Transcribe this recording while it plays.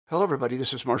Hello, everybody.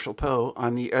 This is Marshall Poe.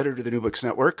 I'm the editor of the New Books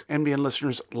Network. NBN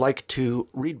listeners like to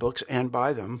read books and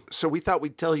buy them. So we thought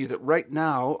we'd tell you that right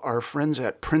now, our friends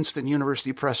at Princeton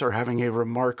University Press are having a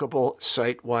remarkable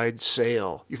site-wide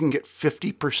sale. You can get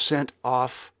 50%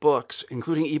 off books,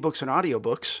 including ebooks and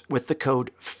audiobooks, with the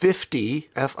code 50,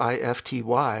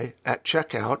 F-I-F-T-Y, at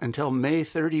checkout until May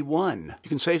 31. You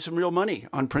can save some real money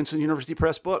on Princeton University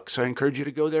Press books. I encourage you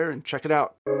to go there and check it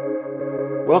out.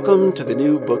 Welcome to the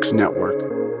New Books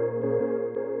Network.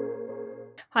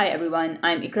 Hi everyone,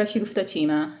 I'm Ikrashi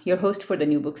Gupta-Chima, your host for the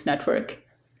New Books Network.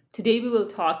 Today we will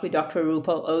talk with Dr.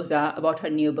 Rupal Oza about her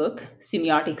new book,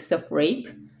 Semiotics of Rape,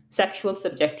 Sexual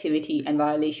Subjectivity and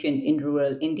Violation in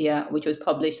Rural India, which was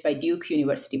published by Duke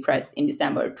University Press in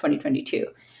December 2022.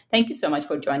 Thank you so much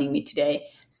for joining me today.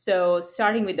 So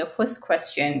starting with the first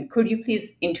question, could you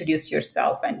please introduce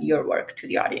yourself and your work to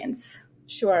the audience?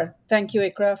 Sure. Thank you,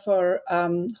 Ikra, for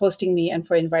hosting me and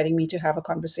for inviting me to have a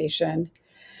conversation.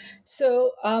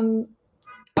 So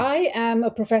I am a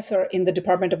professor in the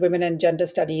Department of Women and Gender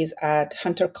Studies at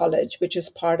Hunter College, which is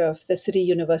part of the City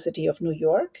University of New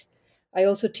York. I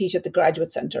also teach at the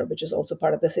Graduate Center, which is also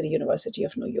part of the City University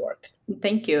of New York.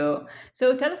 Thank you.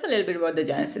 So tell us a little bit about the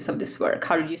genesis of this work.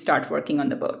 How did you start working on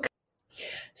the book?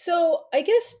 So I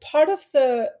guess part of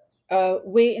the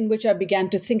way in which I began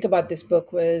to think about this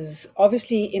book was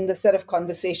obviously in the set of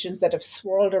conversations that have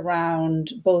swirled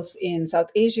around both in South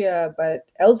Asia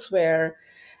but elsewhere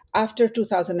after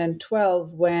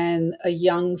 2012, when a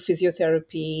young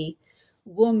physiotherapy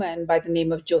woman by the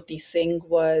name of Jyoti Singh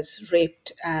was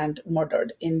raped and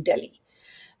murdered in Delhi,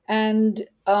 and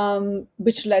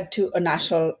which led to a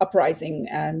national uprising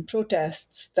and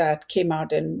protests that came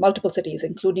out in multiple cities,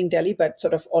 including Delhi, but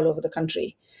sort of all over the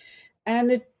country. And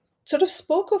it sort of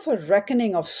spoke of a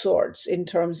reckoning of sorts in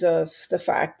terms of the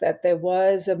fact that there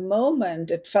was a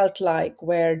moment, it felt like,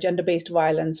 where gender-based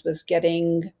violence was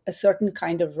getting a certain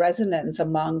kind of resonance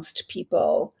amongst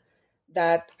people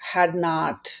that had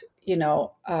not,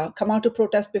 come out to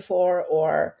protest before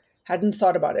or hadn't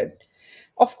thought about it.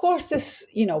 Of course, this,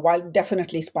 while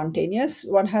definitely spontaneous,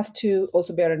 one has to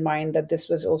also bear in mind that this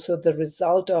was also the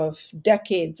result of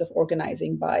decades of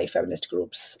organizing by feminist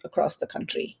groups across the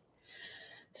country.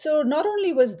 So not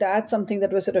only was that something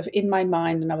that was sort of in my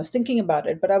mind and I was thinking about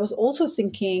it, but I was also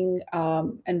thinking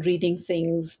and reading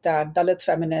things that Dalit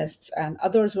feminists and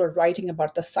others were writing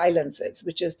about the silences,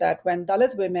 which is that when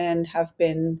Dalit women have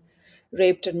been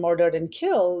raped and murdered and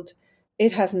killed,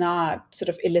 it has not sort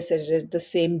of elicited the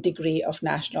same degree of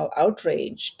national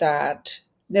outrage that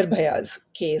Nirbhaya's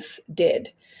case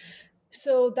did.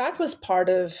 So that was part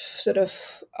of sort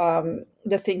of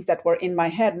the things that were in my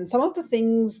head. And some of the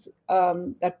things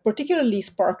that particularly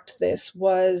sparked this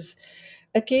was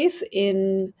a case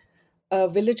in a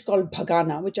village called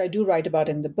Bhagana, which I do write about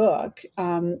in the book,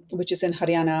 which is in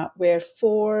Haryana, where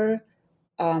four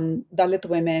Dalit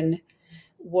women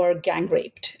were gang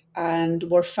raped and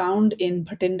were found in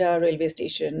Bhatinda railway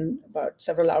station about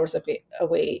several hours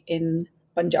away in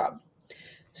Punjab.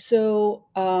 So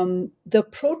the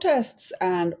protests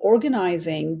and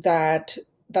organizing that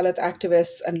Dalit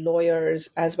activists and lawyers,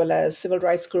 as well as civil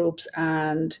rights groups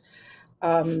and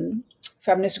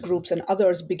feminist groups and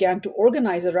others began to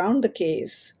organize around the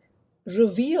case,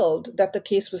 revealed that the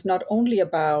case was not only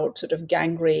about sort of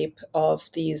gang rape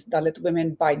of these Dalit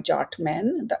women by Jat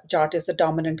men. Jat is the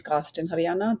dominant caste in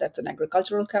Haryana. That's an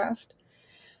agricultural caste.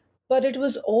 But it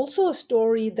was also a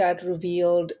story that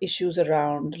revealed issues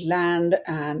around land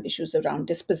and issues around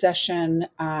dispossession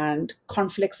and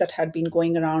conflicts that had been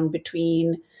going around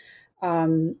between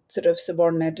sort of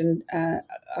subordinate and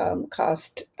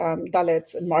caste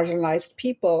Dalits and marginalized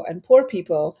people and poor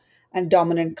people and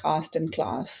dominant caste and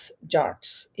class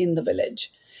Jats in the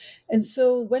village. And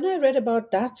so when I read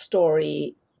about that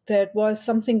story, there was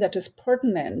something that is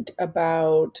pertinent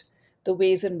about the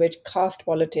ways in which caste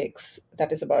politics,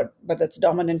 that is about whether it's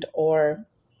dominant or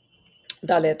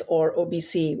Dalit or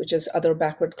OBC, which is other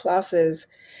backward classes,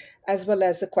 as well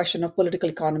as the question of political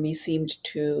economy seemed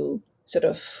to sort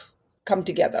of come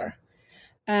together.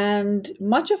 And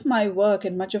much of my work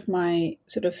and much of my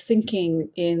sort of thinking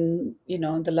in,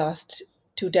 the last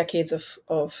 2 decades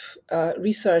of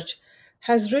research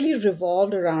has really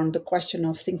revolved around the question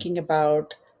of thinking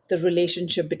about the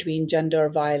relationship between gender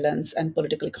violence and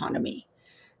political economy.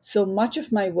 So much of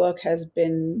my work has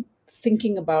been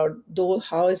thinking about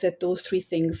how is it those three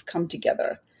things come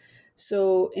together.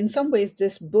 So in some ways,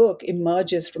 this book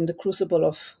emerges from the crucible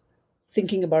of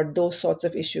thinking about those sorts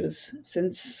of issues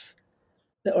since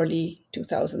the early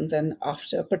 2000s and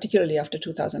particularly after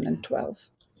 2012.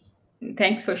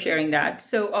 Thanks for sharing that.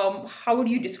 So how would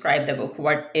you describe the book?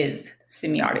 What is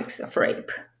Semiotics of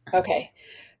Rape? Okay.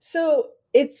 So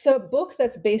it's a book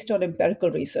that's based on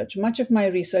empirical research. Much of my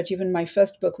research, even my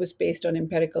first book, was based on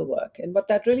empirical work. And what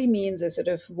that really means is sort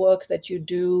of work that you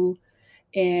do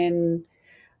in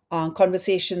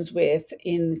conversations with,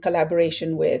 in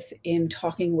collaboration with, in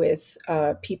talking with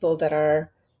people that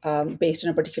are based in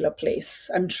a particular place.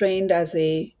 I'm trained as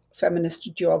a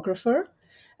feminist geographer.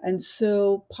 And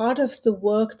so part of the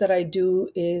work that I do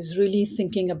is really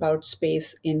thinking about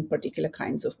space in particular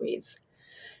kinds of ways.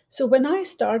 So when I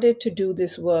started to do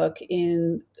this work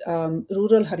in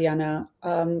rural Haryana,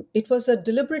 it was a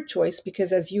deliberate choice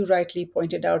because, as you rightly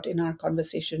pointed out in our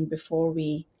conversation before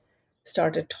we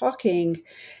started talking,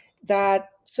 that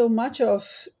so much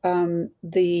of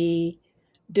the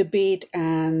debate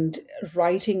and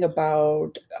writing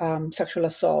about sexual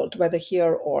assault, whether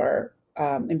here or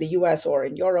in the US or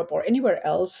in Europe or anywhere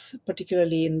else,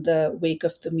 particularly in the wake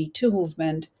of the Me Too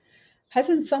movement, has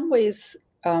in some ways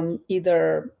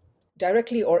either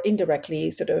directly or indirectly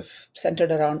sort of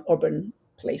centered around urban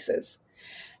places.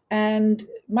 And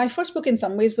my first book, in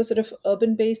some ways, was sort of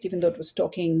urban based, even though it was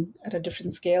talking at a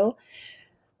different scale.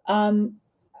 Um,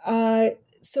 uh,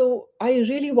 so I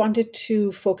really wanted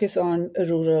to focus on a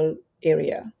rural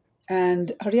area.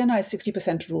 And Haryana is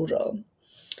 60% rural.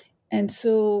 And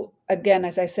so, again,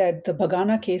 as I said, the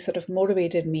Bagana case sort of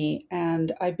motivated me,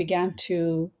 and I began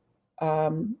to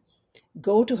um,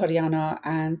 go to Haryana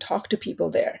and talk to people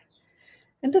there.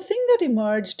 And the thing that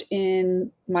emerged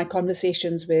in my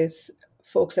conversations with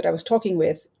folks that I was talking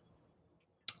with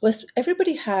was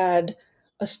everybody had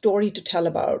a story to tell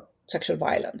about sexual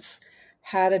violence,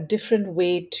 had a different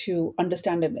way to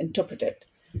understand and interpret it.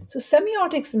 So,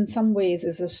 semiotics, in some ways,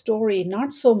 is a story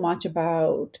not so much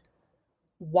about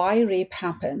why rape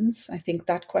happens. I think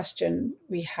that question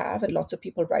we have, and lots of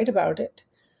people write about it,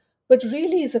 but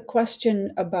really is a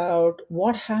question about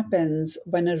what happens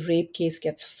when a rape case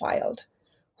gets filed.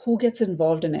 Who gets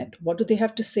involved in it? What do they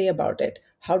have to say about it?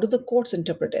 How do the courts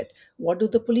interpret it? What do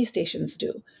the police stations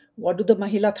do? What do the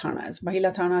Mahila Thanas?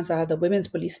 Mahila Thanas are the women's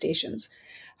police stations.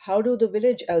 How do the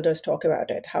village elders talk about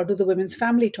it? How do the women's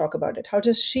family talk about it? How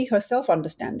does she herself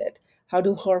understand it? How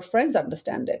do her friends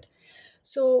understand it?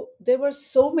 So there were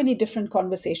so many different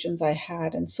conversations I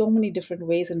had, and so many different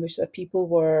ways in which that people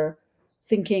were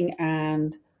thinking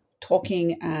and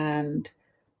talking and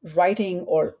writing,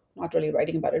 or not really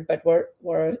writing about it, but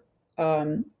were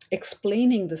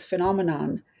explaining this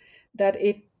phenomenon, that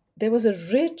it there was a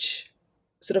rich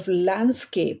sort of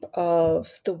landscape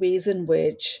of the ways in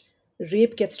which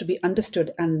rape gets to be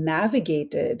understood and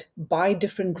navigated by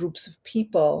different groups of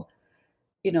people,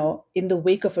 in the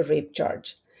wake of a rape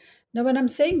charge. Now, when I'm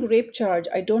saying rape charge,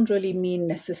 I don't really mean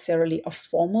necessarily a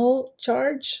formal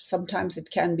charge. Sometimes it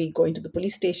can be going to the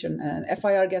police station and an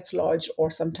FIR gets lodged,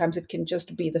 or sometimes it can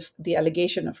just be the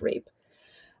allegation of rape,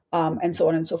 and so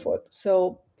on and so forth.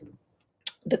 So,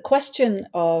 the question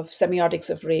of semiotics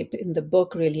of rape in the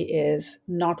book really is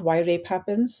not why rape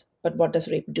happens, but what does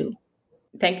rape do?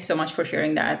 Thank you so much for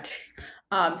sharing that.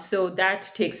 So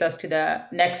that takes us to the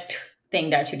next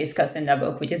thing that you discuss in the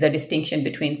book, which is the distinction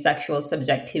between sexual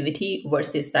subjectivity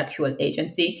versus sexual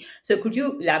agency. So could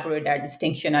you elaborate that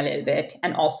distinction a little bit,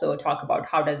 and also talk about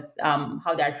how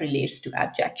that relates to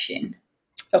abjection?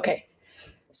 Okay.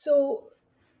 So,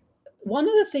 one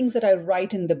of the things that I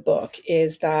write in the book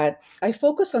is that I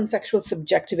focus on sexual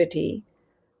subjectivity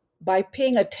by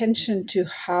paying attention to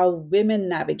how women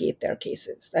navigate their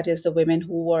cases. That is, the women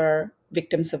who were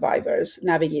victim survivors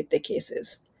navigate their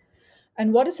cases.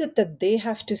 And what is it that they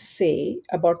have to say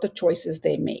about the choices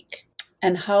they make,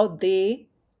 and how they,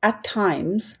 at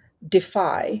times,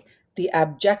 defy the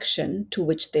abjection to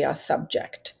which they are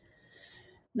subject.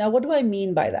 Now, what do I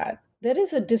mean by that? There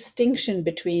is a distinction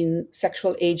between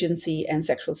sexual agency and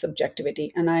sexual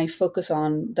subjectivity, and I focus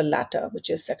on the latter, which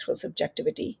is sexual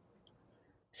subjectivity.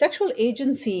 Sexual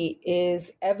agency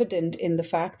is evident in the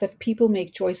fact that people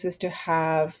make choices to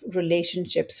have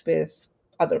relationships with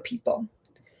other people.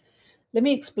 Let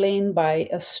me explain by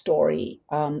a story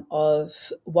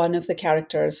of one of the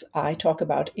characters I talk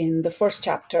about in the first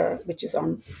chapter, which is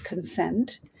on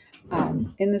consent.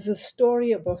 And there's a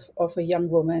story of a young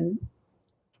woman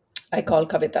I call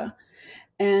Kavita.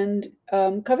 And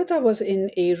Kavita was in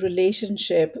a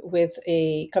relationship with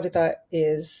Kavita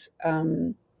is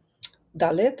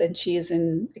Dalit, and she is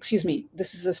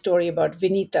this is a story about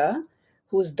Vinita,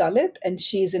 who is Dalit, and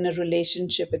she's in a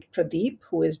relationship with Pradeep,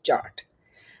 who is Jat.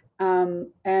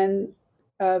 And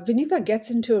Vinita gets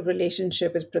into a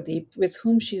relationship with Pradeep, with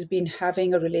whom she's been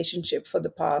having a relationship for the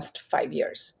past 5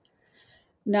 years.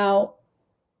 Now,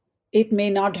 it may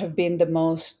not have been the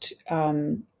most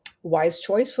wise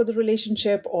choice for the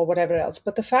relationship or whatever else.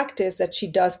 But the fact is that she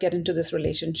does get into this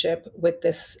relationship with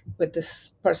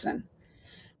this person.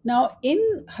 Now,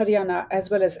 in Haryana as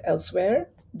well as elsewhere,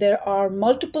 there are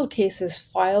multiple cases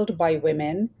filed by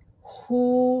women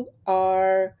who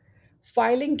are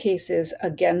filing cases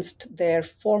against their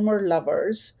former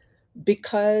lovers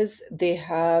because they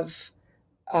have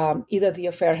either the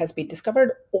affair has been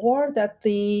discovered or that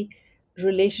the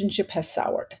relationship has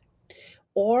soured,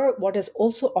 or what is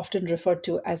also often referred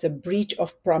to as a breach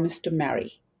of promise to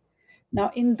marry.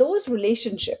 Now, in those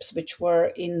relationships, which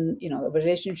were in, the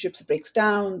relationships breaks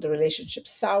down, the relationship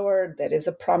soured, there is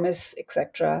a promise,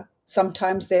 etc.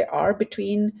 Sometimes they are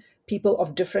between people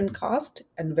of different caste,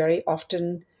 and very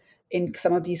often, in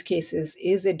some of these cases,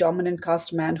 is a dominant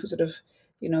caste man who sort of,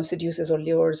 seduces or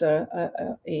lures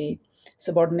a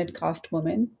subordinate caste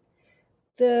woman.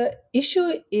 The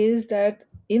issue is that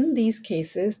in these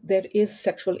cases, there is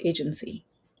sexual agency,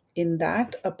 in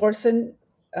that a person,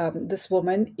 this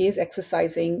woman, is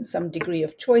exercising some degree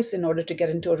of choice in order to get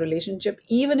into a relationship,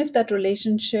 even if that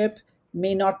relationship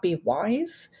may not be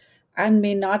wise and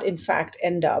may not, in fact,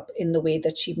 end up in the way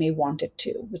that she may want it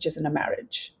to, which is in a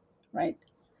marriage, right?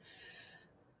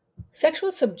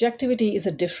 Sexual subjectivity is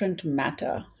a different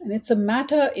matter, and it's a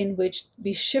matter in which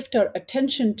we shift our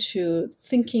attention to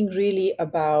thinking really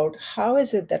about how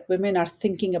is it that women are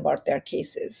thinking about their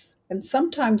cases. And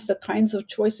sometimes the kinds of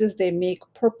choices they make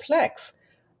perplex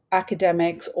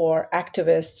academics or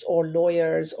activists or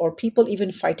lawyers or people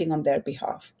even fighting on their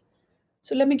behalf.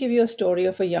 So let me give you a story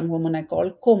of a young woman I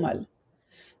call Komal.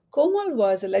 Komal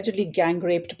was allegedly gang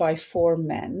raped by four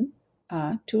men,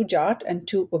 two Jat and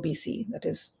two OBC, that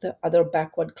is the other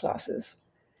backward classes.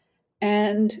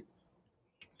 And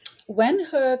when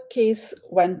her case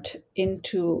went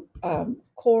into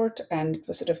court and it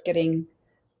was sort of getting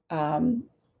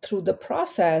through the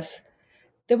process,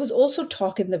 there was also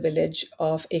talk in the village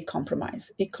of a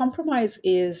compromise. A compromise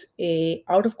is a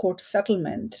out-of-court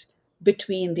settlement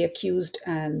between the accused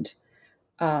and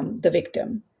the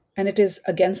victim, and it is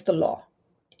against the law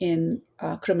in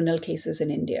criminal cases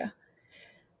in India.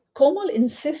 Komal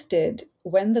insisted,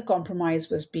 when the compromise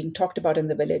was being talked about in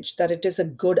the village, that it is a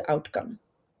good outcome,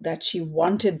 that she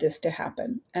wanted this to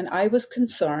happen. And I was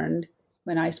concerned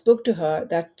when I spoke to her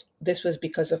that this was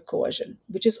because of coercion,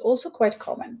 which is also quite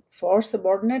common for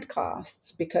subordinate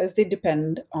castes because they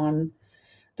depend on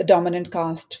the dominant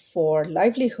caste for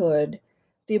livelihood.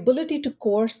 The ability to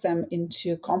coerce them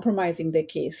into compromising their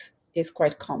case is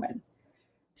quite common.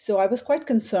 So I was quite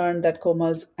concerned that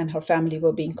Komal and her family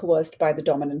were being coerced by the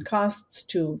dominant castes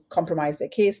to compromise their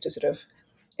case, to sort of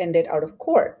end it out of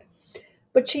court.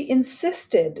 But she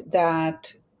insisted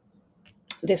that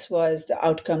this was the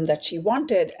outcome that she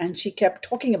wanted, and she kept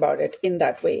talking about it in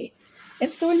that way.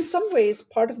 And so, in some ways,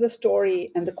 part of the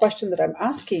story and the question that I'm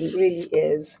asking really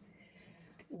is,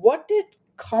 what did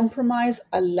compromise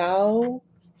allow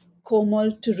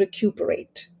Komal to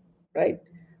recuperate, right?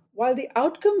 While the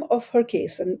outcome of her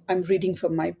case, and I'm reading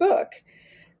from my book,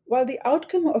 while the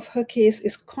outcome of her case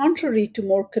is contrary to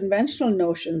more conventional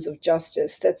notions of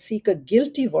justice that seek a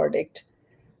guilty verdict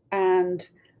and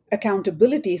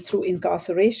accountability through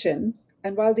incarceration,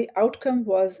 and while the outcome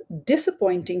was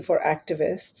disappointing for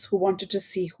activists who wanted to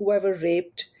see whoever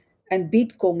raped and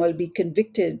beat Komal be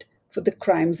convicted for the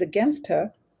crimes against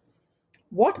her,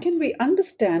 what can we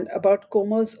understand about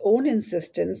Komal's own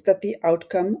insistence that the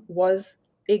outcome was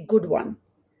a good one?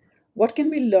 What can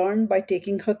we learn by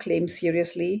taking her claim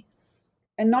seriously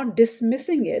and not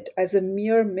dismissing it as a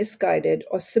mere misguided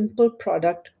or simple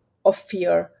product of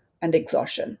fear and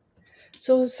exhaustion?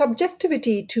 So,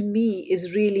 subjectivity to me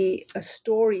is really a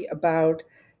story about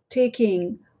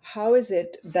taking how is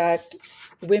it that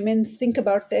women think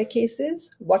about their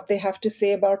cases, what they have to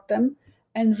say about them,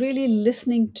 and really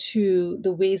listening to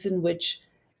the ways in which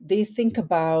they think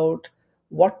about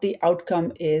what the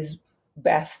outcome is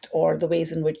best, or the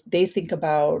ways in which they think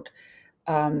about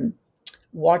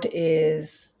what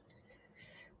is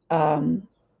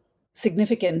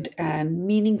significant and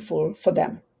meaningful for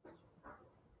them.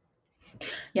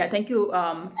 Yeah, thank you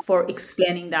for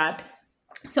explaining that.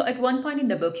 So, at one point in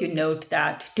the book, you note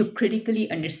that to critically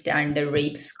understand the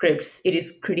rape scripts, it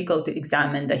is critical to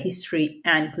examine the history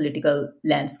and political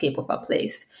landscape of a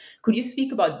place. Could you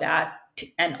speak about that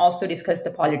and also discuss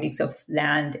the politics of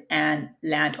land and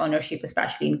land ownership,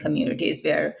 especially in communities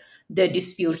where the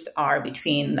disputes are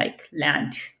between like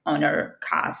landowner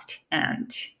caste and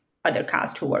other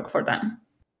caste who work for them?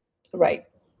 Right.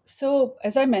 So,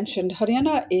 as I mentioned,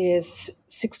 Haryana is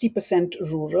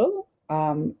 60% rural.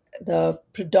 The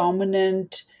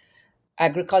predominant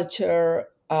agriculture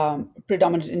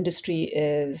predominant industry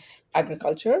is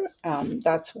agriculture.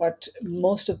 That's what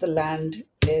most of the land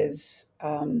is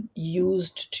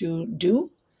used to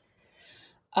do.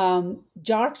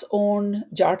 Jats,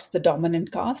 the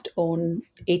dominant caste, own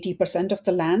 80% of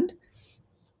the land,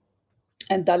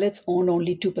 and Dalits own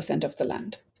only 2% of the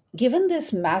land. Given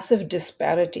this massive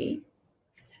disparity,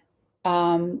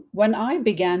 when I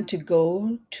began to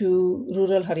go to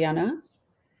rural Haryana,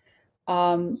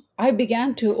 I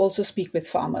began to also speak with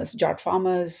farmers, Jat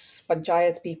farmers,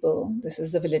 panchayat people, this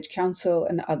is the village council,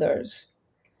 and others.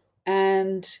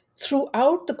 And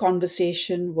throughout the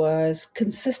conversation was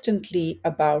consistently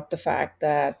about the fact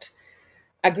that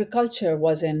agriculture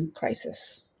was in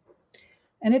crisis.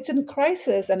 And it's in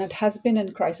crisis, and it has been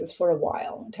in crisis for a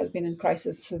while. It has been in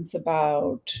crisis since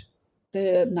about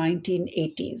the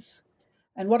 1980s.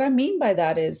 And what I mean by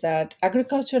that is that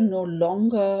agriculture no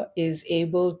longer is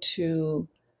able to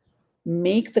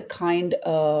make the kind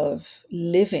of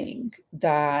living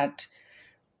that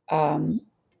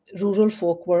rural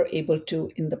folk were able to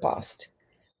in the past.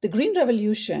 The Green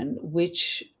Revolution,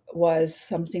 which was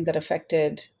something that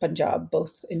affected Punjab,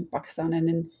 both in Pakistan and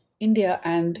in India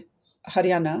and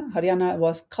Haryana. Haryana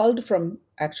was culled from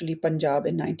actually Punjab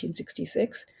in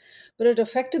 1966, but it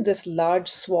affected this large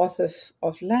swath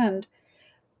of land,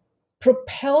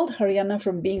 propelled Haryana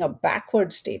from being a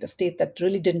backward state, a state that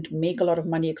really didn't make a lot of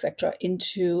money, etc.,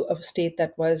 into a state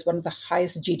that was one of the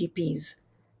highest GDPs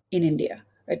in India.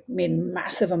 It made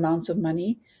massive amounts of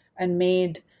money and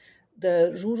made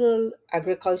the rural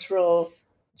agricultural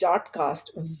Jat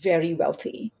caste very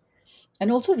wealthy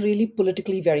and also really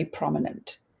politically very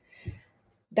prominent.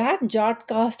 That Jat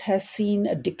caste has seen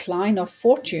a decline of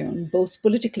fortune, both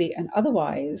politically and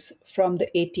otherwise, from the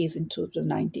 80s into the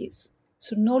 90s.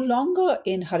 So, no longer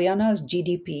in Haryana's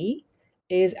GDP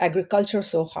is agriculture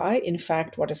so high. In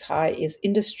fact, what is high is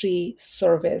industry,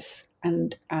 service,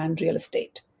 and real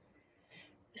estate.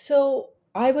 So,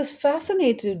 I was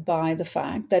fascinated by the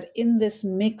fact that in this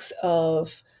mix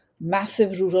of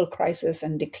massive rural crisis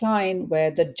and decline, where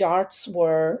the Jats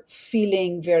were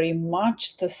feeling very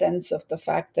much the sense of the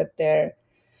fact that their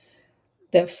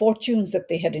fortunes that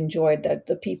they had enjoyed, that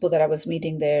the people that I was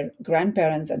meeting, their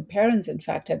grandparents and parents, in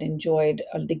fact, had enjoyed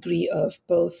a degree of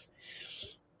both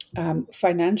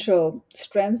financial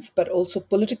strength, but also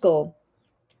political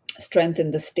strength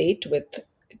in the state, with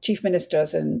chief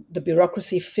ministers and the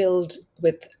bureaucracy filled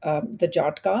with the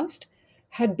Jat caste,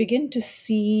 had begun to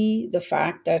see the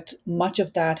fact that much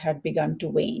of that had begun to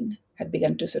wane, had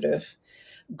begun to sort of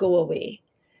go away.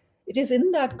 It is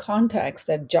in that context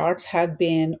that Jats had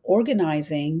been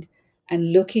organizing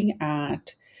and looking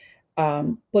at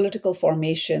political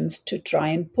formations to try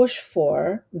and push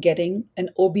for getting an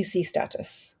OBC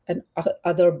status, an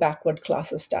other backward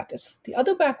classes status. The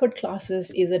other backward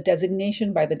classes is a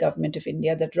designation by the government of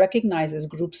India that recognizes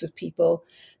groups of people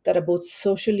that are both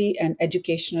socially and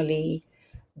educationally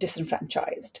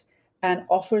disenfranchised and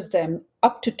offers them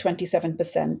up to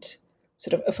 27%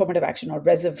 sort of affirmative action or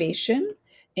reservation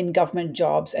in government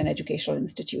jobs and educational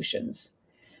institutions.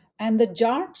 And the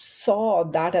Jats saw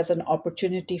that as an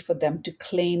opportunity for them to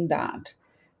claim that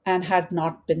and had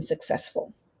not been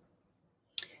successful.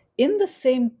 In the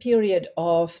same period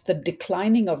of the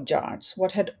declining of Jats,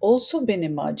 what had also been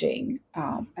emerging,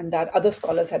 and that other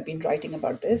scholars had been writing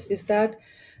about this, is that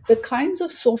the kinds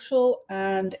of social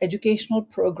and educational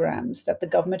programs that the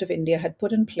government of India had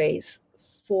put in place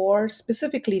for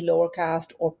specifically lower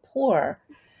caste or poor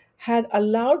had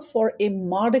allowed for a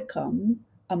modicum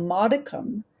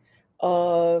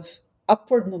of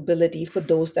upward mobility for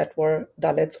those that were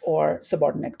Dalits or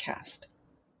subordinate caste.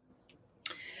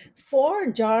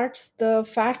 For Jats, the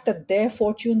fact that their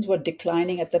fortunes were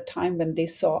declining at the time when they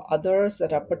saw others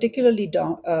that are particularly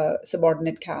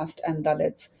subordinate caste and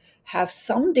Dalits have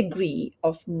some degree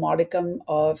of modicum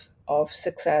of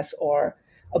success or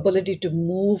ability to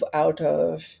move out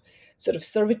of sort of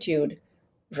servitude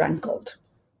rankled.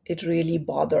 It really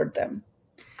bothered them.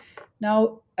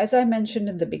 Now, as I mentioned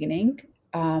in the beginning,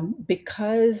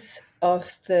 because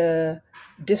of the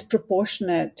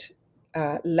disproportionate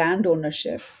land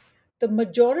ownership, the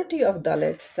majority of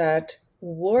Dalits that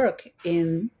work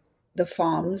in the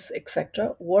farms,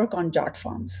 etc., work on Jat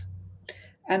farms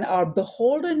and are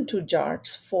beholden to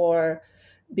Jats for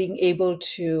being able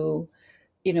to,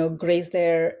 graze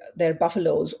their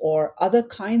buffaloes or other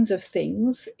kinds of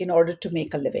things in order to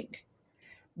make a living.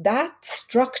 That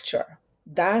structure,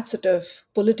 that sort of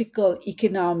political,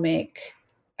 economic,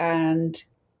 and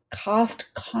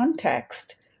caste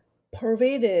context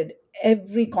pervaded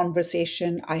every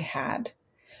conversation I had,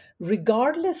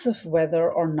 regardless of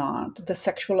whether or not the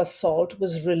sexual assault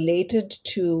was related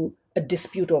to a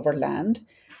dispute over land.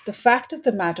 The fact of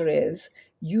the matter is,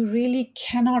 you really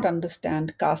cannot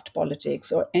understand caste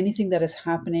politics or anything that is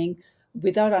happening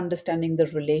without understanding the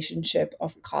relationship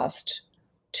of caste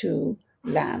to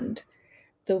land.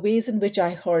 The ways in which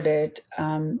I heard it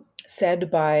said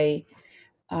by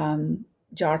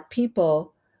Jat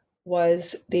people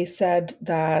was they said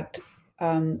that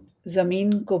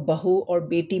zameen ko bahu or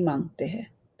beti mangte hai.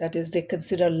 That is, they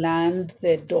consider land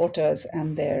their daughters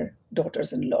and their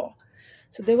daughters-in-law.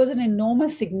 So there was an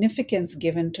enormous significance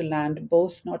given to land,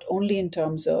 both not only in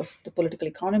terms of the political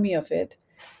economy of it,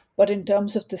 but in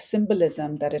terms of the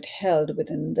symbolism that it held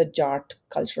within the Jat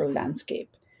cultural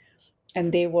landscape.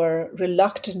 And they were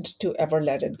reluctant to ever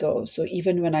let it go. So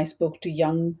even when I spoke to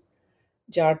young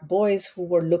Jat boys who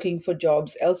were looking for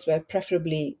jobs elsewhere,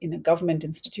 preferably in a government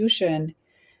institution,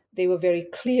 they were very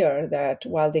clear that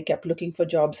while they kept looking for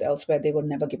jobs elsewhere, they would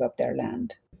never give up their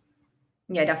land.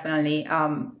 Yeah, definitely.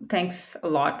 Thanks a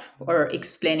lot for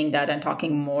explaining that and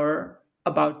talking more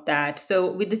about that.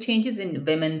 So, with the changes in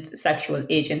women's sexual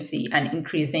agency and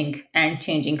increasing and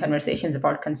changing conversations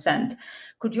about consent,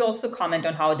 could you also comment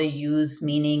on how the use,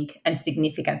 meaning, and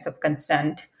significance of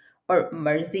consent or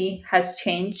mercy has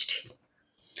changed?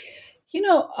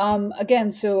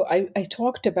 Again, so I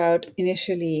talked about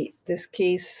initially this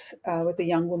case with a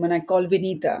young woman I call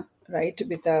Vinita, right?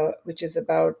 Which is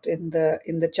about in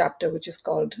the chapter which is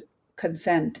called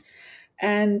consent.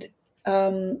 And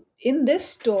in this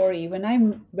story, when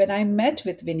I met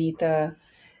with Vinita,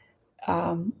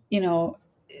 you know,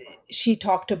 she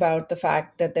talked about the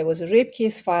fact that there was a rape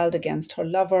case filed against her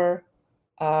lover,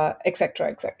 et cetera,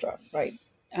 et cetera, right?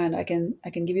 And I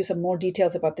can give you some more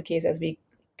details about the case as we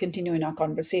continue in our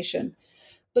conversation.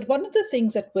 But one of the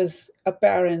things that was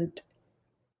apparent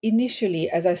initially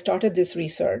as I started this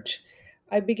research,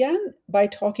 I began by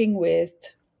talking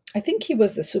with, I think he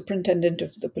was the superintendent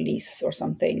of the police or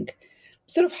something,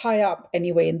 sort of high up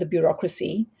anyway in the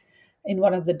bureaucracy in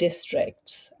one of the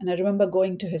districts. And I remember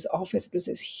going to his office. It was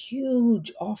this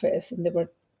huge office, and there were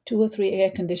two or three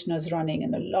air conditioners running,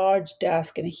 and a large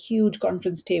desk, and a huge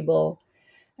conference table,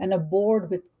 and a board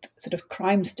with sort of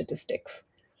crime statistics.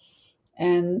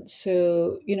 And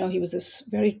so, he was this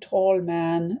very tall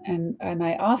man, and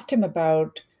I asked him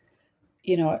about,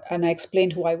 and I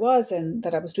explained who I was and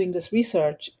that I was doing this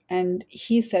research. And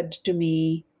he said to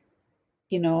me,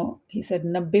 he said,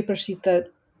 90%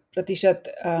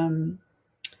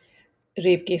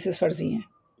 rape cases farzi hain,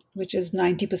 which is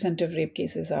 90% of rape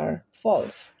cases are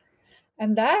false.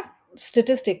 And that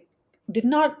statistic did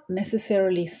not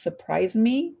necessarily surprise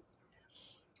me,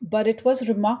 but it was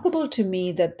remarkable to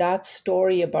me that that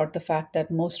story about the fact that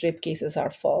most rape cases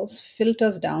are false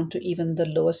filters down to even the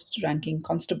lowest ranking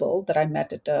constable that I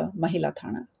met at a Mahila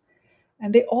Thana.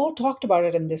 And they all talked about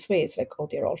it in this way. It's like, oh,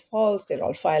 they're all false. They're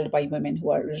all filed by women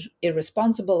who are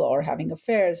irresponsible or having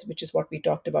affairs, which is what we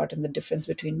talked about in the difference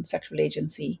between sexual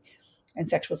agency and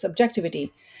sexual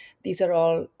subjectivity. These are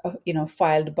all,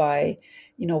 filed by,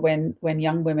 when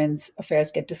young women's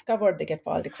affairs get discovered, they get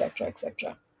filed, et cetera, et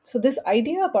cetera. So this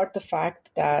idea about the fact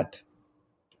that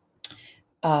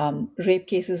rape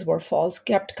cases were false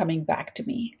kept coming back to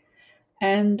me.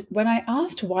 And when I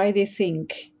asked why they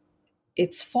think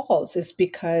it's false, is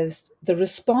because the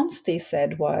response they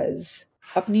said was,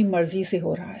 apni marzi se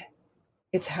ho raha hai.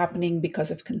 It's happening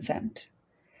because of consent.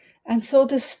 And so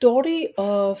the story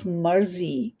of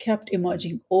marzi kept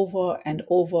emerging over and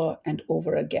over and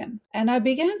over again. And I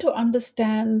began to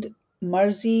understand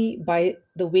marzi by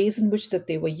the ways in which that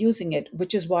they were using it,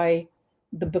 which is why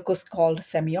the book was called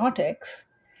Semiotics,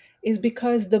 is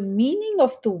because the meaning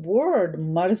of the word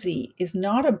marzi is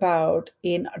not about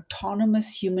an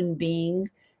autonomous human being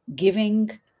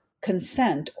giving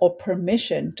consent or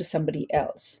permission to somebody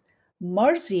else.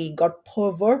 Marzi got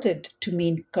perverted to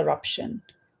mean corruption,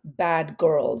 bad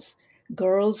girls,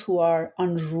 girls who are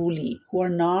unruly, who are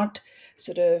not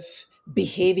sort of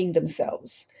behaving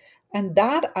themselves. And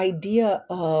that idea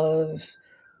of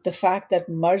the fact that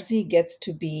marzi gets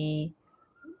to be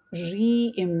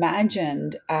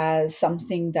reimagined as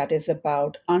something that is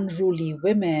about unruly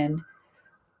women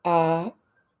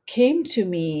came to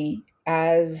me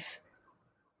as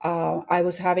I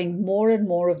was having more and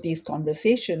more of these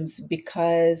conversations,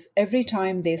 because every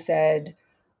time they said,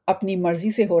 apni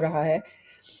marzi se ho raha hai,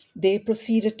 they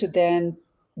proceeded to then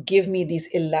give me these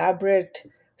elaborate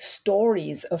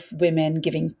stories of women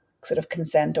giving sort of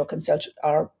consent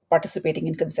or participating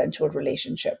in consensual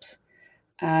relationships.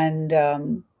 And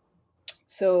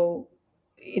so,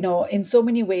 in so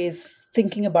many ways,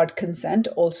 thinking about consent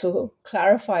also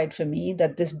clarified for me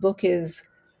that this book is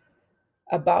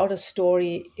about a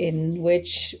story in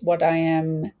which what I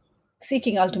am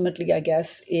seeking ultimately, I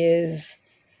guess, is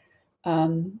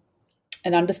an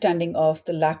understanding of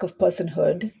the lack of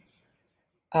personhood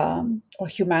or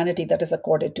humanity that is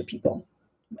accorded to people,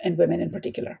 and women in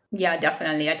particular. Yeah,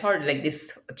 definitely. I thought like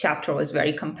this chapter was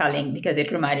very compelling because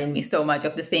it reminded me so much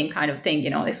of the same kind of thing.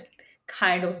 This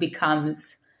kind of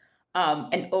becomes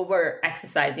an over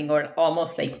exercising or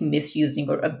almost like misusing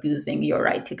or abusing your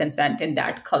right to consent in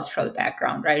that cultural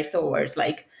background, right? So where it's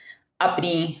like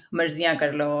अपनी मर्जियां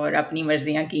कर लो और अपनी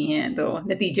मर्जियां की हैं तो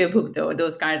नतीजे भुगतो,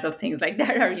 those kinds of things like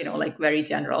that are like very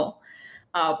general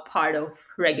part of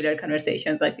regular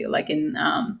conversations, I feel like, in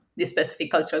this specific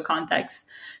cultural context.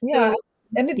 Yeah, So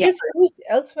and it yeah. gets used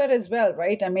elsewhere as well,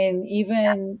 right? I mean,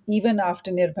 even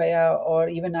after Nirbhaya or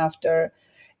even after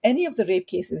any of the rape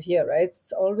cases here, right?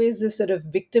 It's always this sort of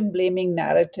victim blaming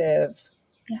narrative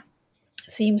Yeah.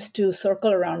 seems to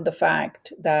circle around the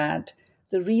fact that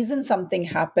the reason something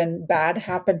bad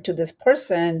happened to this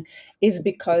person is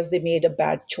because they made a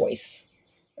bad choice,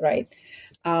 right?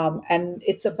 And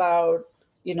it's about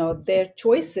their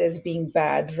choices being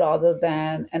bad rather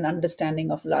than an understanding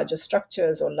of larger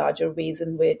structures or larger ways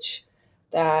in which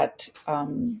that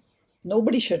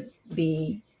nobody should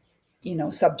be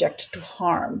subject to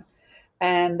harm.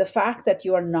 And the fact that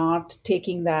you are not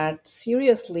taking that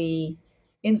seriously,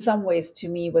 in some ways, to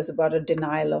me, was about a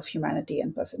denial of humanity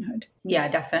and personhood. Yeah,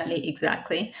 definitely.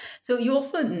 Exactly. So you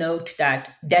also note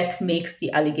that death makes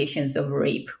the allegations of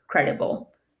rape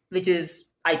credible, which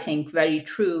is, I think, very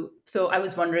true. So I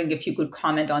was wondering if you could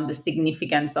comment on the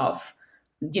significance of,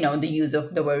 the use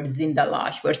of the word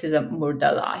zindalash versus a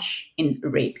murdalash in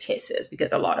rape cases,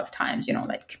 because a lot of times,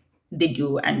 like they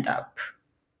do end up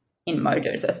in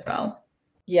murders as well.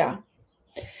 Yeah.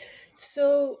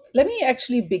 So let me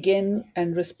actually begin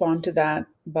and respond to that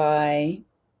by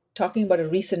talking about a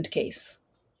recent case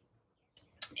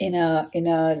in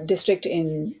a district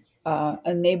in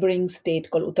a neighboring state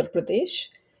called Uttar Pradesh,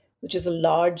 which is a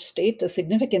large state, a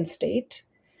significant state.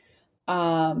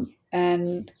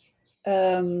 And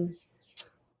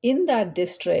in that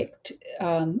district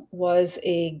was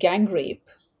a gang rape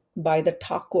by the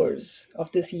Thakurs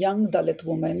of this young Dalit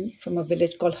woman from a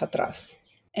village called Hatras.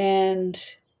 And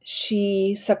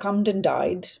she succumbed and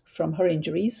died from her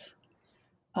injuries.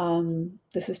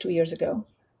 This is 2 years ago.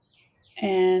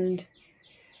 And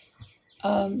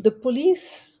the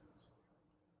police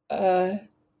uh,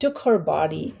 took her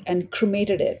body and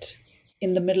cremated it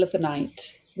in the middle of the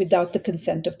night without the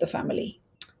consent of the family.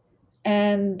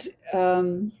 And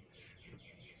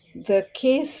the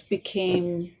case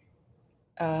became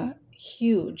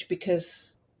huge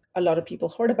because a lot of people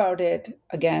heard about it.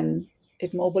 Again,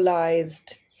 it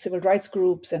mobilized civil rights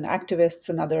groups and activists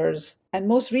and others. And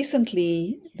most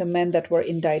recently, the men that were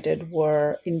indicted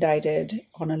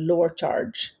on a lower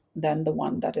charge than the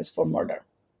one that is for murder.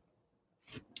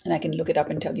 And I can look it up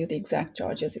and tell you the exact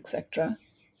charges, etc.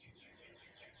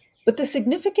 But the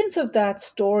significance of that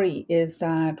story is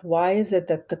that why is it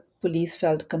that the police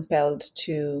felt compelled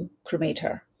to cremate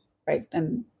her, right?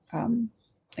 And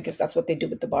I guess that's what they do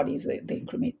with the bodies, they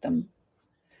cremate them.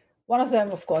 One of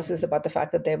them, of course, is about the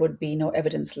fact that there would be no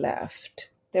evidence left.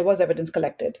 There was evidence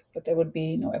collected, but there would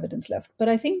be no evidence left. But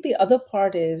I think the other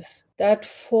part is that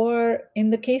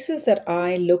in the cases that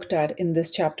I looked at in this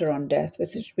chapter on death,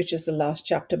 which is the last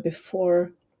chapter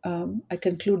before I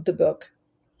conclude the book,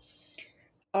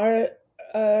 are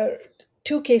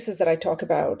two cases that I talk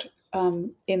about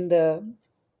in the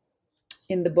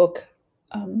book.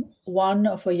 One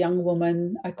of a young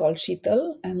woman I call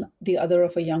Sheetal, and the other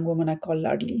of a young woman I call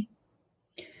Ladli.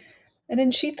 And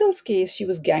in Sheetal's case, she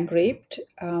was gang raped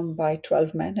by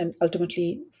 12 men, and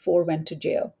ultimately 4 went to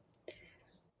jail.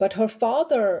 But her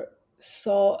father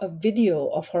saw a video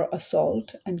of her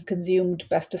assault and consumed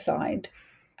pesticide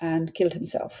and killed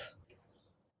himself.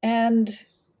 And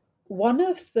one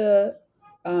of the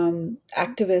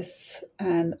activists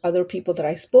and other people that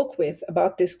I spoke with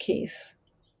about this case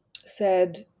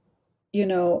said,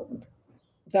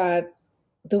 that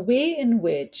the way in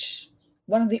which,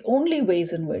 one of the only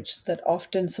ways in which that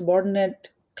often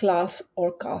subordinate class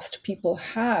or caste people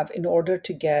have in order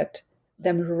to get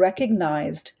them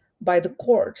recognized by the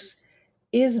courts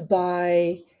is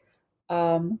by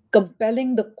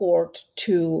compelling the court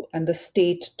to and the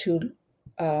state to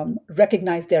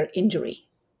recognize their injury,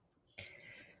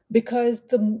 because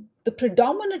the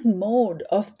predominant mode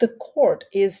of the court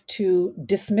is to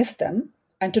dismiss them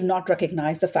and to not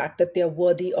recognize the fact that they're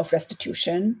worthy of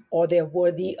restitution or they're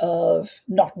worthy of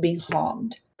not being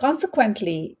harmed.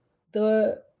 Consequently,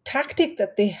 the tactic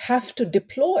that they have to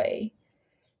deploy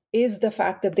is the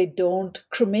fact that they don't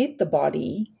cremate the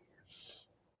body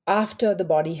after the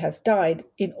body has died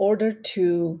in order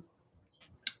to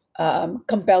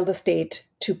compel the state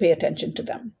to pay attention to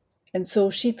them. And so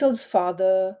Sheetal's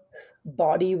father's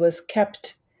body was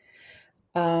kept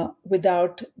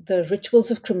without the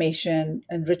rituals of cremation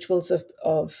and rituals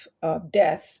of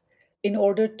death in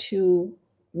order to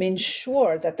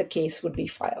ensure that the case would be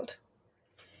filed.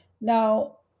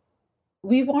 Now,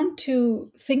 we want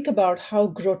to think about how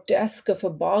grotesque of a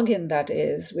bargain that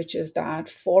is, which is that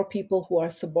for people who are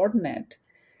subordinate,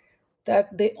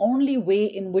 that the only way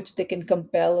in which they can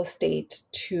compel a state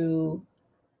to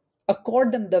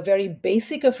accord them the very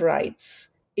basic of rights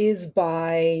is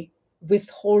by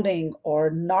withholding or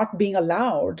not being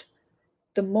allowed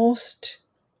the most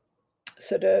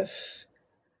sort of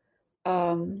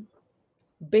um,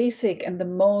 basic and the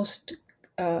most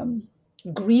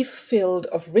grief filled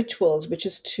of rituals, which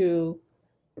is to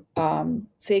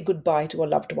say goodbye to a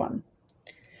loved one.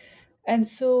 And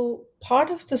so part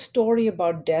of the story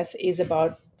about death is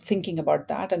about thinking about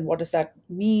that and what does that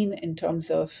mean in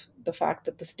terms of the fact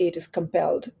that the state is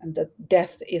compelled and that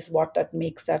death is what that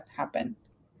makes that happen.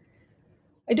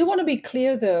 I do want to be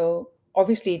clear, though,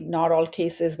 obviously not all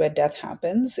cases where death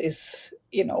happens is,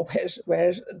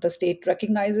 where the state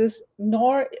recognizes,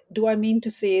 nor do I mean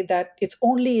to say that it's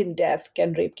only in death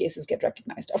can rape cases get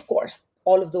recognized. Of course,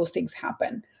 all of those things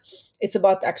happen. It's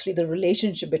about actually the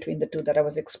relationship between the two that I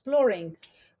was exploring,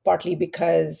 partly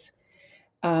because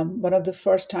one of the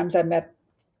first times I met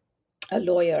a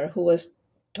lawyer who was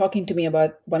talking to me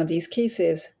about one of these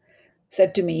cases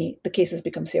said to me, the case has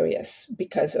become serious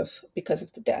because of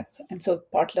the death. And so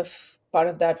part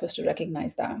of that was to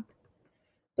recognize that.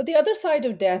 But the other side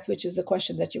of death, which is the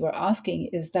question that you were asking,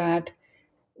 is that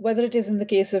whether it is in the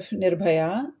case of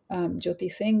Nirbhaya,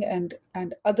 Jyoti Singh,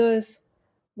 and others,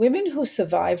 women who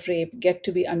survive rape get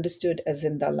to be understood as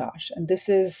zinda lash. And this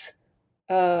is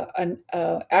a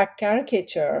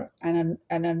caricature and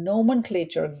a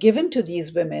nomenclature given to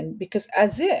these women because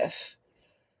as if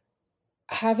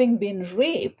having been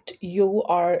raped, you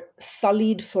are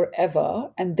sullied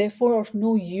forever and therefore of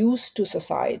no use to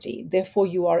society. Therefore,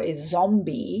 you are a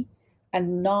zombie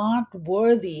and not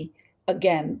worthy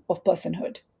again of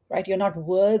personhood, right? You're not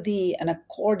worthy and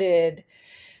accorded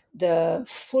the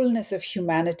fullness of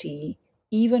humanity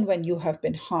even when you have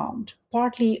been harmed,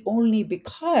 partly only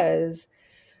because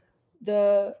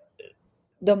the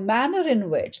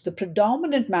the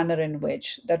predominant manner in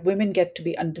which that women get to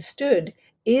be understood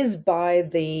is by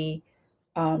the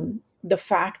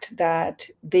fact that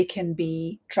they can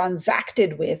be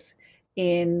transacted with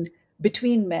in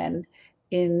between men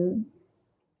in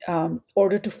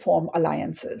order to form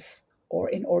alliances or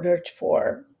in order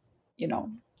for,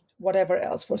 whatever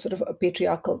else, for sort of a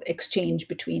patriarchal exchange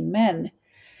between men,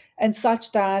 and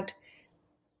such that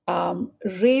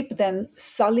rape then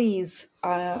sullies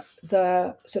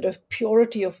the sort of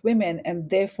purity of women and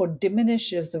therefore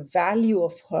diminishes the value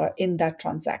of her in that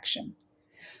transaction.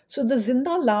 So the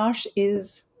Zinda Lash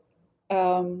is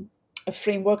a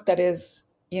framework that is,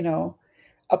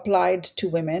 applied to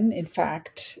women. In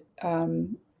fact,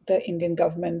 the Indian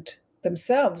government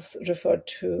themselves referred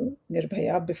to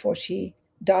Nirbhaya before she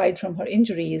died from her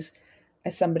injuries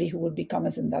as somebody who would become a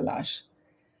Zinda Lash.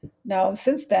 Now,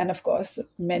 since then, of course,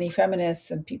 many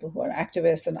feminists and people who are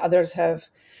activists and others have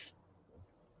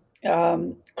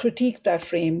critiqued that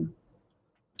frame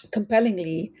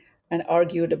compellingly and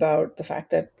argued about the fact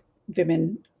that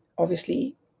women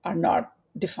obviously are not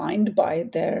defined by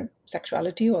their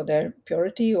sexuality or their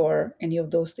purity or any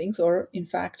of those things, or in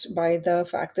fact by the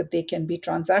fact that they can be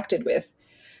transacted with.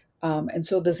 And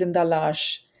so the Zinda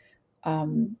Lash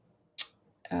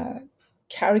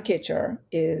caricature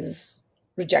is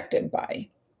rejected by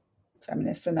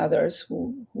feminists and others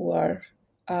who are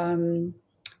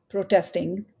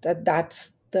protesting that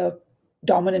that's the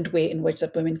dominant way in which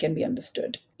that women can be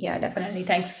understood. Yeah, definitely.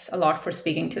 Thanks a lot for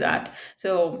speaking to that.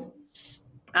 So,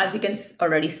 as we can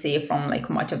already say from like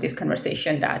much of this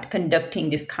conversation, that conducting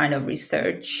this kind of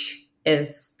research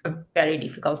is a very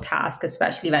difficult task,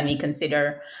 especially when we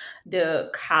consider the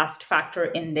caste factor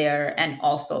in there, and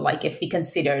also like if we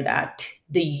consider that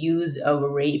the use of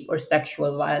rape or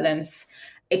sexual violence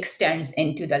extends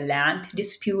into the land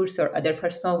disputes or other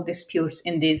personal disputes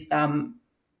in these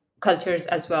cultures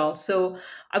as well. So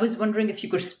I was wondering if you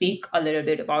could speak a little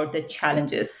bit about the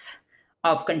challenges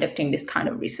of conducting this kind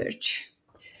of research.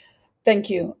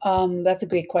 Thank you. That's a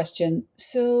great question.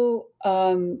 So,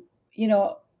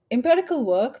 empirical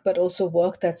work, but also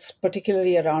work that's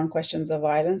particularly around questions of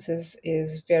violence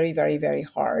is very, very, very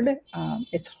hard.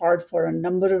 It's hard for a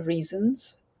number of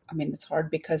reasons. I mean, it's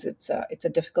hard because it's a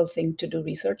difficult thing to do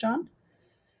research on.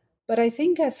 But I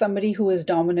think as somebody who is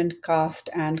dominant caste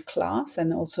and class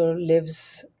and also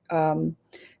lives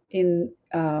in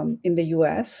the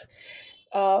U.S.,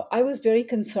 I was very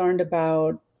concerned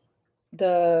about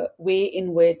the way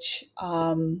in which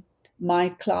my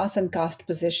class and caste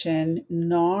position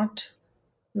not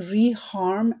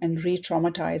reharm and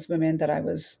re-traumatize women that I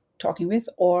was talking with,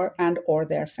 or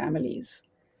their families.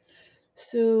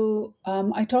 So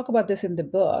I talk about this in the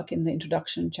book, in the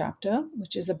introduction chapter,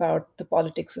 which is about the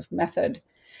politics of method.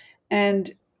 And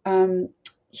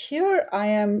here I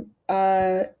am,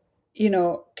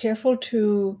 careful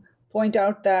to point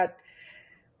out that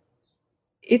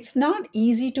it's not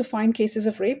easy to find cases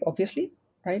of rape, obviously,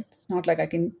 right? It's not like I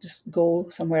can just go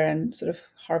somewhere and sort of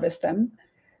harvest them.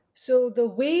 So the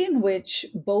way in which,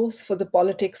 both for the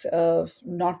politics of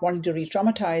not wanting to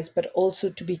re-traumatize, but also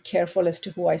to be careful as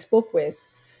to who I spoke with,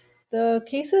 the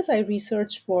cases I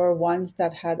researched were ones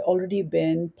that had already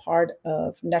been part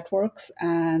of networks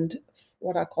and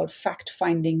what are called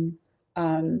fact-finding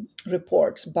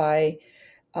reports by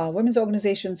women's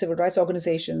organizations, civil rights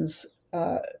organizations,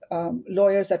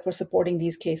 lawyers that were supporting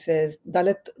these cases,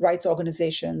 Dalit rights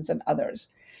organizations, and others.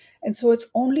 And so it's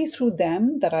only through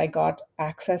them that I got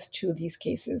access to these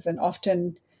cases. And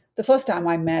often the first time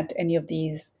I met any of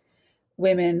these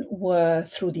women were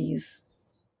through these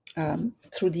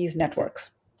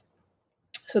networks.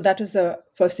 So that was the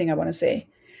first thing I want to say.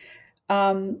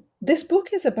 This book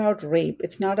is about rape.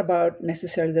 It's not about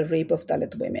necessarily the rape of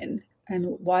Dalit women.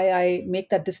 And why I make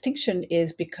that distinction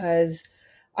is because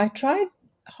I tried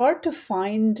hard to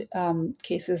find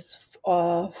cases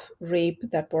of rape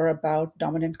that were about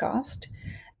dominant caste,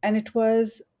 and it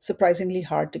was surprisingly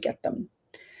hard to get them.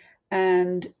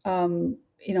 And I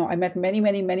met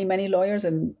many lawyers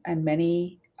and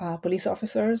many police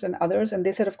officers and others, and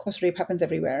they said, of course, rape happens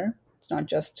everywhere. It's not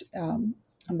just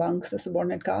amongst the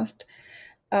subordinate caste.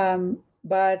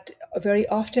 But very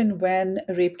often, when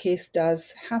a rape case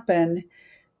does happen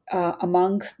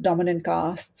amongst dominant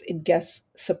castes, it gets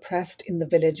suppressed in the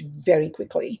village very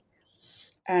quickly.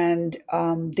 And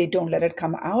they don't let it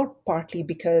come out, partly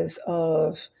because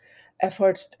of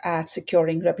efforts at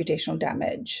securing reputational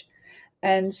damage.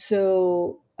 And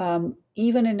so,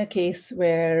 even in a case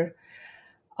where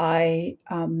I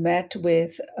met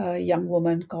with a young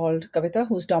woman called Kavita,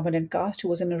 who's dominant caste, who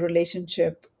was in a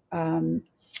relationship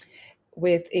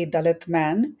with a Dalit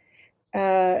man,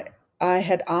 I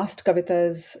had asked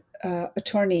Kavita's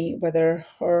attorney whether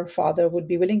her father would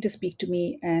be willing to speak to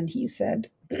me, and he said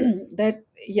that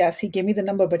yes, he gave me the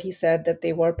number, but he said that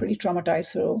they were pretty traumatized,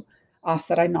 so asked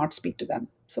that I not speak to them.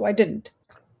 So I didn't.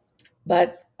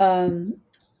 But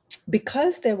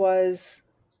because there was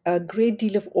a great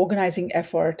deal of organizing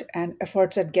effort and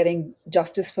efforts at getting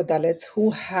justice for Dalits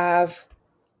who have,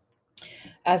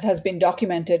 as has been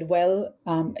documented well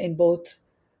in both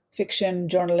fiction,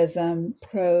 journalism,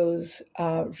 prose,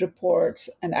 reports,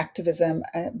 and activism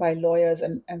by lawyers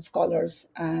and scholars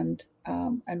and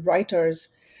writers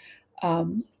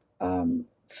from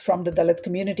the Dalit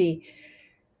community,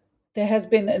 there has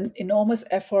been an enormous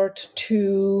effort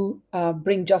to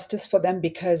bring justice for them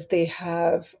because they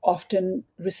have often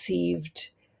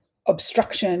received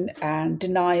obstruction and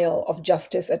denial of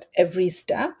justice at every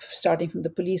step, starting from the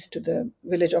police to the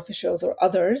village officials or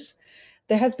others.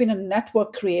 There has been a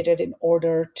network created in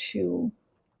order to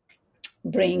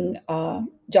bring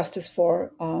justice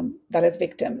for Dalit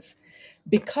victims.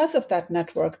 Because of that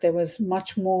network, there was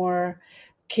much more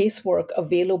casework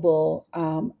available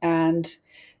and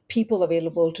people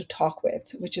available to talk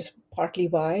with, which is partly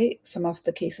why some of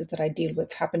the cases that I deal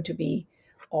with happen to be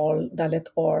all Dalit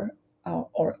or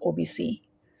OBC.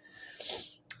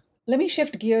 Let me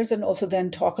shift gears and also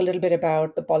then talk a little bit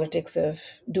about the politics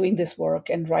of doing this work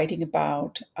and writing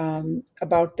about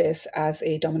this as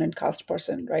a dominant caste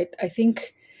person, right? I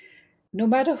think no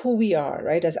matter who we are,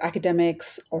 right, as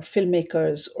academics or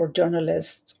filmmakers or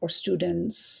journalists or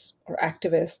students or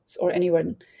activists or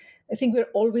anyone, I think we're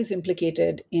always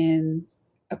implicated in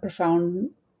a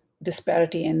profound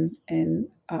disparity in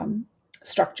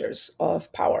structures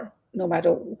of power, no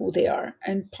matter who they are.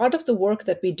 And part of the work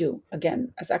that we do,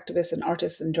 again, as activists and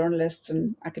artists and journalists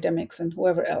and academics and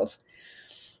whoever else,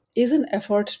 is an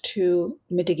effort to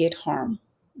mitigate harm.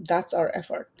 That's our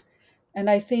effort. And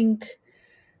I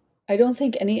don't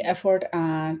think any effort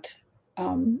at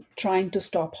trying to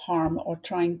stop harm or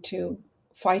trying to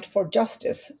fight for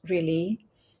justice really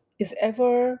is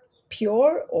ever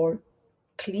pure or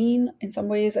clean in some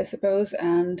ways, I suppose,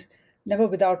 and never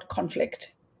without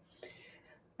conflict.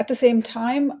 At the same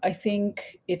time, I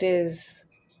think it is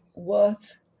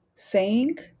worth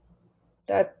saying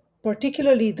that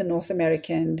particularly the North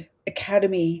American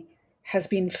academy has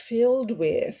been filled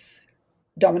with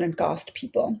dominant caste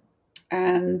people.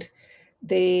 And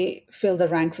They fill the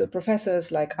ranks of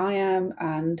professors like I am,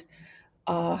 and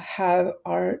are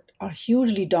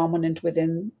hugely dominant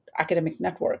within academic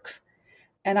networks.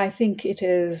 And I think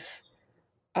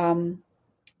um,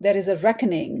 there is a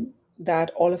reckoning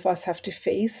that all of us have to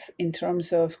face in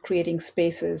terms of creating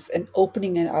spaces and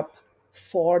opening it up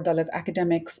for Dalit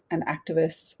academics and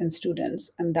activists and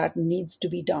students, and that needs to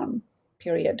be done.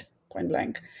 Period. Point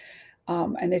blank.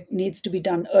 And it needs to be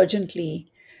done urgently,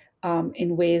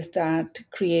 in ways that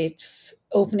creates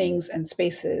openings and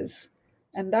spaces.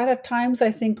 And that at times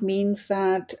I think means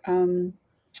that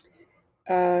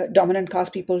dominant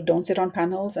caste people don't sit on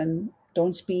panels and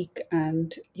don't speak,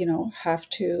 and have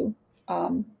to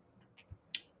um,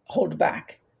 hold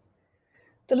back.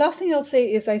 The last thing I'll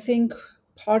say is I think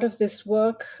part of this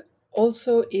work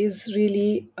also is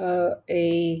really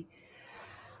a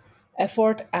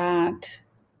effort at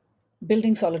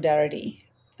building solidarity.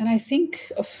 And I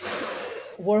think of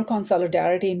work on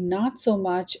solidarity not so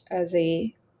much as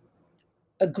a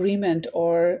agreement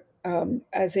or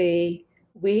as a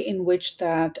way in which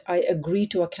that I agree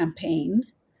to a campaign,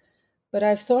 but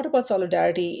I've thought about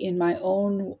solidarity in my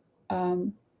own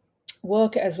um,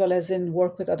 work as well as in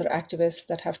work with other activists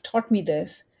that have taught me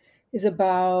this, is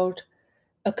about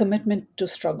a commitment to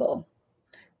struggle.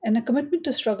 And a commitment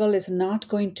to struggle is not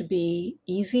going to be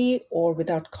easy or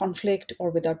without conflict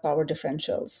or without power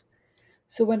differentials.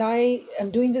 So when I am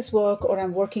doing this work or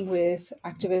I'm working with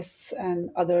activists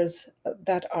and others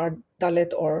that are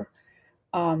Dalit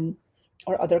um,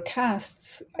 or other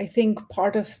castes, I think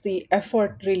part of the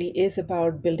effort really is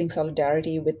about building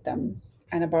solidarity with them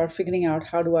and about figuring out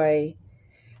how do I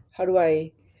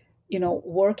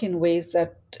work in ways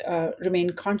that remain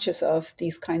conscious of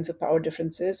these kinds of power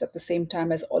differences at the same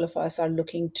time as all of us are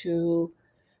looking to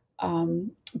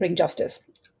bring justice,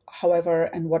 however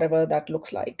and whatever that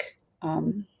looks like.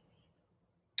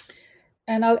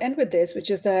 And I'll end with this, which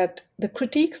is that the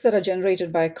critiques that are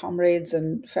generated by comrades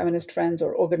and feminist friends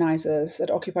or organizers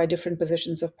that occupy different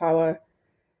positions of power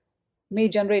may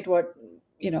generate what,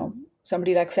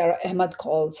 somebody like Sarah Ahmad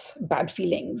calls bad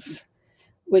feelings,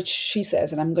 which she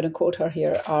says, and I'm going to quote her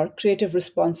here, are creative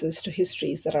responses to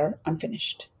histories that are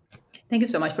unfinished. Thank you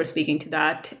so much for speaking to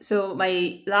that. So,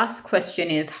 my last question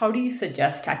is, how do you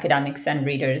suggest academics and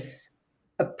readers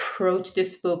approach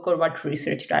this book, or what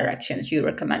research directions you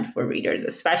recommend for readers,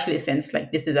 especially since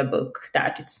this is a book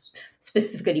that is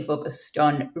specifically focused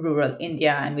on rural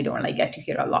India and we don't get to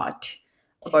hear a lot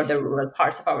about the rural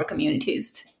parts of our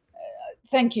communities?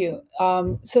 Thank you.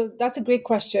 So that's a great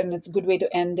question. It's a good way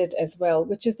to end it as well,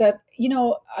 which is that,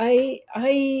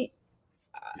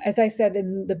 as I said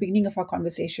in the beginning of our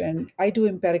conversation, I do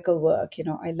empirical work.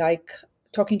 I like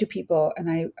talking to people, and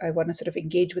I want to sort of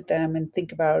engage with them and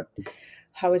think about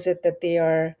how is it that they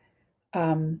are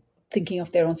thinking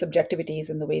of their own subjectivities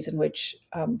and the ways in which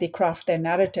they craft their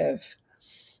narrative.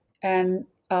 And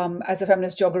as a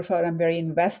feminist geographer, I'm very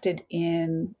invested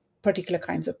in particular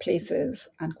kinds of places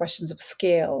and questions of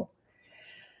scale.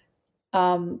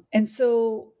 And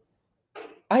so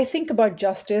I think about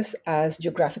justice as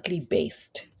geographically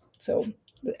based. So,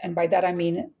 and by that I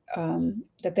mean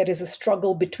that there is a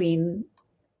struggle between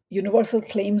universal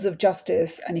claims of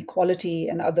justice and equality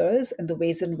and others, and the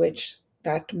ways in which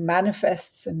that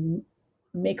manifests and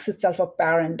makes itself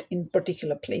apparent in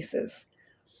particular places.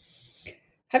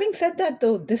 Having said that,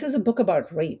 though, this is a book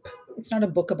about rape. It's not a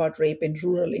book about rape in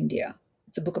rural India.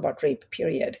 It's a book about rape,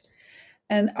 period.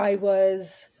 And I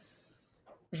was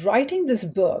writing this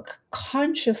book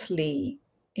consciously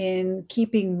in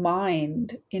keeping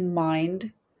in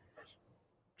mind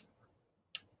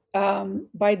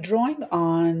by drawing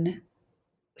on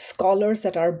scholars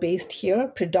that are based here,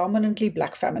 predominantly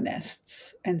Black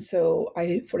feminists. And so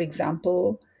I, for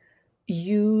example,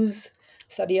 use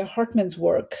Saidiya Hartman's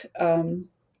work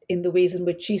in the ways in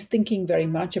which she's thinking very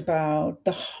much about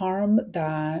the harm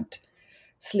that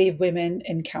slave women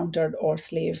encountered, or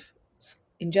slaves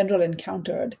in general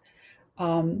encountered,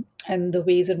 and the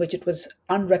ways in which it was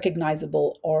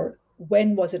unrecognizable, or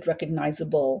when was it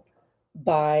recognizable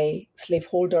by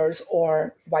slaveholders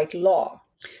or white law.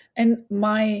 And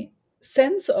my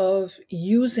sense of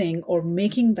using or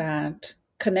making that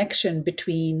connection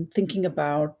between thinking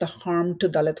about the harm to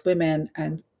Dalit women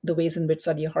and the ways in which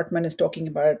Saidiya Hartman is talking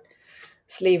about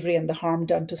slavery and the harm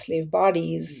done to slave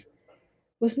bodies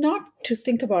was not to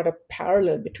think about a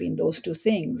parallel between those two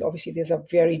things. Obviously, these are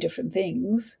very different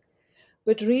things,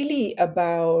 but really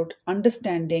about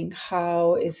understanding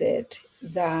how is it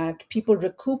that people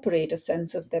recuperate a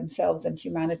sense of themselves and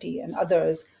humanity and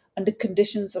others under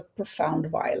conditions of profound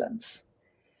violence.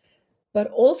 But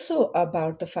also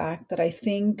about the fact that I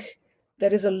think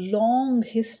there is a long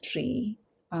history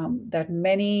that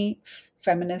many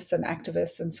feminists and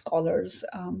activists and scholars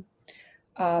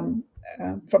from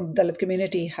the Dalit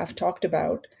community have talked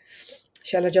about.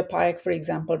 Shailaja Payak, for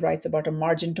example, writes about a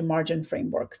margin to margin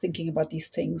framework, thinking about these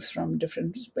things from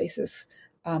different places.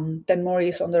 Then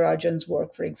Maurice Ondarajan's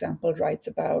work, for example, writes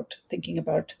about thinking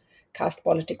about caste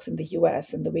politics in the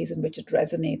US and the ways in which it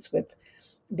resonates with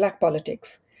Black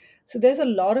politics. So there's a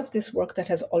lot of this work that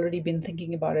has already been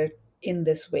thinking about it in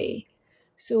this way.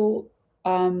 So,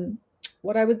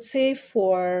 what I would say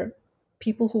for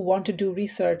people who want to do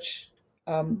research,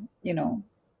 in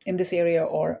this area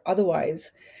or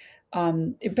otherwise,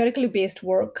 empirically based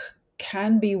work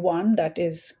can be one that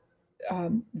is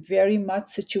very much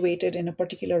situated in a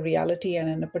particular reality and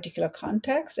in a particular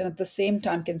context, and at the same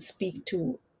time can speak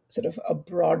to sort of a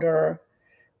broader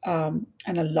and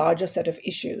a larger set of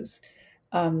issues.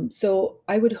 So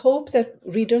I would hope that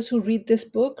readers who read this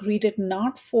book read it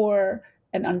not for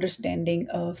an understanding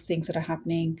of things that are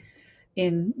happening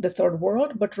in the third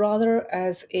world, but rather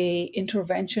as a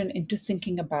intervention into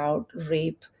thinking about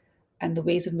rape and the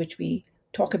ways in which we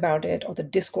talk about it, or the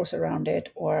discourse around it,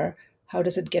 or how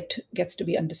does it gets to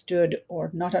be understood or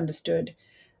not understood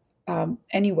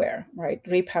anywhere. Right?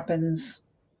 Rape happens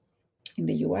in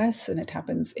the US, and it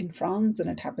happens in France, and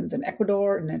it happens in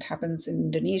Ecuador, and it happens in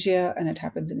Indonesia, and it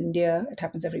happens in India. It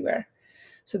happens everywhere.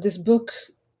 So this book,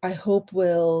 I hope,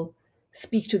 will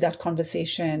speak to that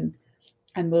conversation,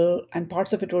 and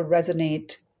parts of it will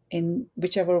resonate in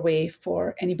whichever way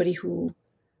for anybody who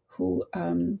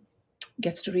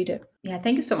gets to read it. Yeah,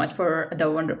 thank you so much for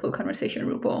the wonderful conversation,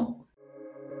 Rupal.